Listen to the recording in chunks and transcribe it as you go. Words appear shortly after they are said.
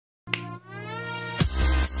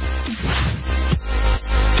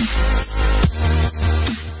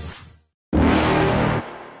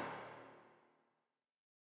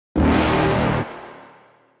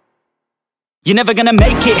You're never gonna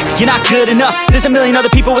make it, you're not good enough. There's a million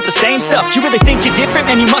other people with the same stuff. You really think you're different?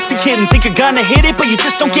 Man, you must be kidding. Think you're gonna hit it, but you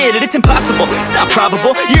just don't get it. It's impossible, it's not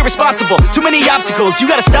probable, you're irresponsible. Too many obstacles, you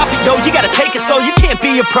gotta stop it, yo. You gotta take it slow, you can't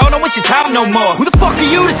be a pro. Don't waste your time no more. Who the fuck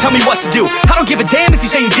are you to tell me what to do? I don't give a damn if you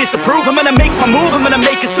say you disapprove. I'm gonna make my move, I'm gonna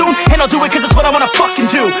make it soon. And I'll do it cause it's what I wanna fucking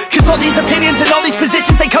do. Cause all these opinions and all these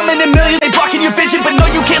positions, they come in millions. They blocking your vision, but no,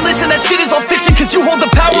 you can't listen. That shit is all fiction, cause you hold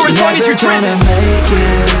the power as long as you're driven.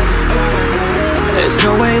 There's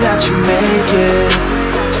no way that you make it.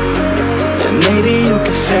 And maybe you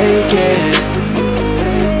can fake it,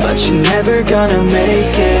 but you're never gonna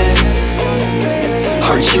make it.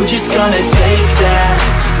 Are you just gonna take that?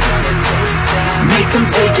 Make them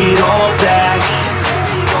take it all back.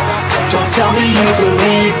 Don't tell me you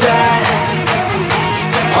believe that.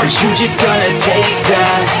 Are you just gonna take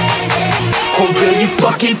that? Or will you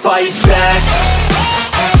fucking fight back?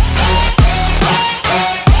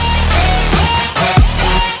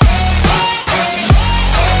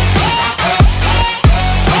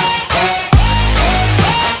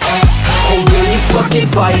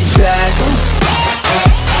 Fight back.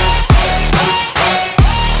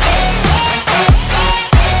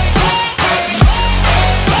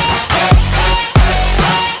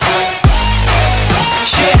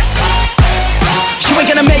 You ain't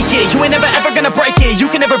gonna make it, you ain't never ever gonna break it. You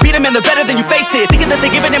can never beat them and they're better than you face it. Thinking that they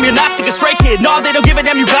give a damn, you're not, think a straight kid. No, they don't give a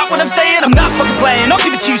damn, you got what I'm saying? I'm not fucking playing, I'll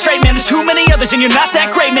give it to you straight, man. There's too many others and you're not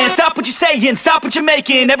that great, man. Stop what you're saying, stop what you're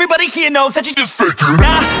making. Everybody here knows that you just faking.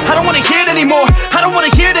 Nah, I don't wanna hear it anymore, I don't wanna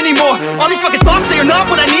hear it anymore. All these fucking thoughts, they are not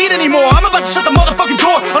what I need anymore. I'm about to shut the motherfucking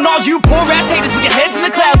door on all you poor ass haters with your heads in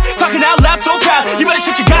the clouds, talking out loud so proud. You better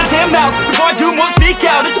shut your goddamn mouth before I do more speak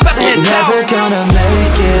out. It's about to head south. You're never gonna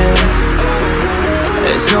make it.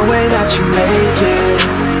 There's no way that you make it.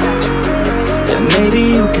 And maybe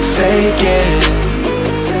you can fake it,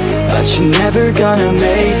 but you're never gonna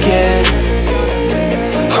make it.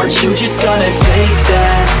 Are you just gonna take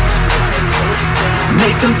that?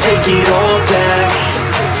 Make them take it all back.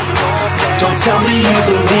 Don't tell me you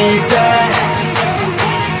believe that.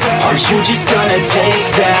 Are you just gonna take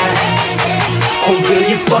that? Or will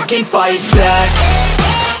you fucking fight back?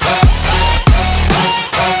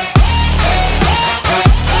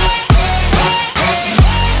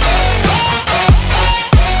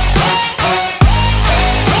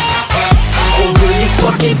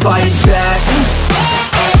 Fight back.